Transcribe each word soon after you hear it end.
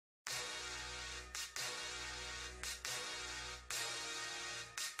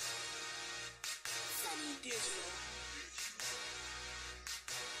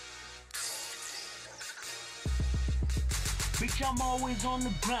Bitch, I'm always on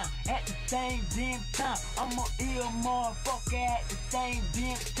the grind at the same damn time. I'm an ill motherfucker at the same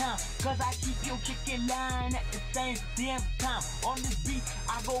damn time. Cause I keep your chicken line at the same damn time. On this beat,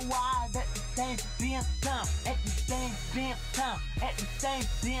 I go wild at the same damn time. At the same damn time. At the same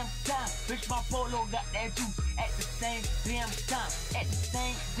damn time. Bitch, my polo got that juice at the same damn time. At the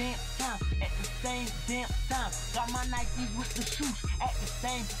same damn time. At the same damn time. Got my Nikes with the shoes at the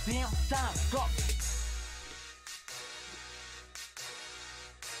same damn time. Go.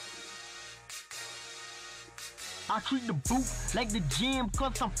 I treat the booth like the gym,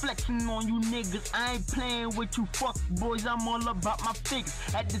 cause I'm flexing on you niggas. I ain't playing with you fuck boys, I'm all about my figures.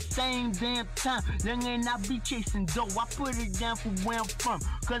 At the same damn time, young and I be chasing dough. I put it down for where I'm from,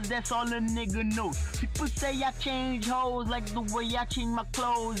 cause that's all a nigga knows. People say I change hoes like the way I change my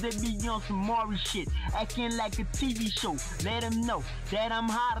clothes. They be on some Maury shit, acting like a TV show. Let them know that I'm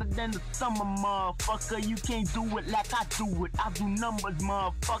hotter than the summer, motherfucker. You can't do it like I do it. I do numbers,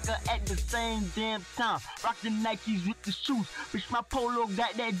 motherfucker, at the same damn time. Rock the Nikes with the shoes, bitch, my polo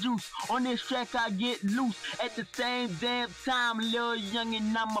got that juice. On this track I get loose at the same damn time. Lil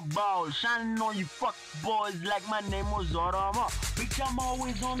youngin', I'm a ball, shining on you fuck boys like my name was Orama. Bitch, I'm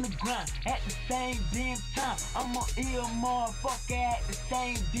always on the grind at the same damn time. I'm an ill motherfucker at the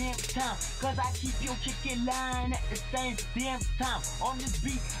same damn time. Cause I keep your chicken line at the same damn time. On this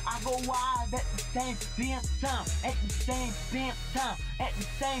beat, I go wild at the same damn time. At the same damn time. At the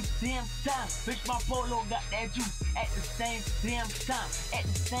same damn time. Bitch, my polo got that juice at the same damn time. At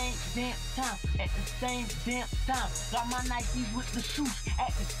the same damn time. At the same damn time. Got my Nikes with the shoes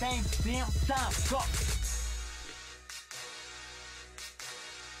at the same damn time. Go.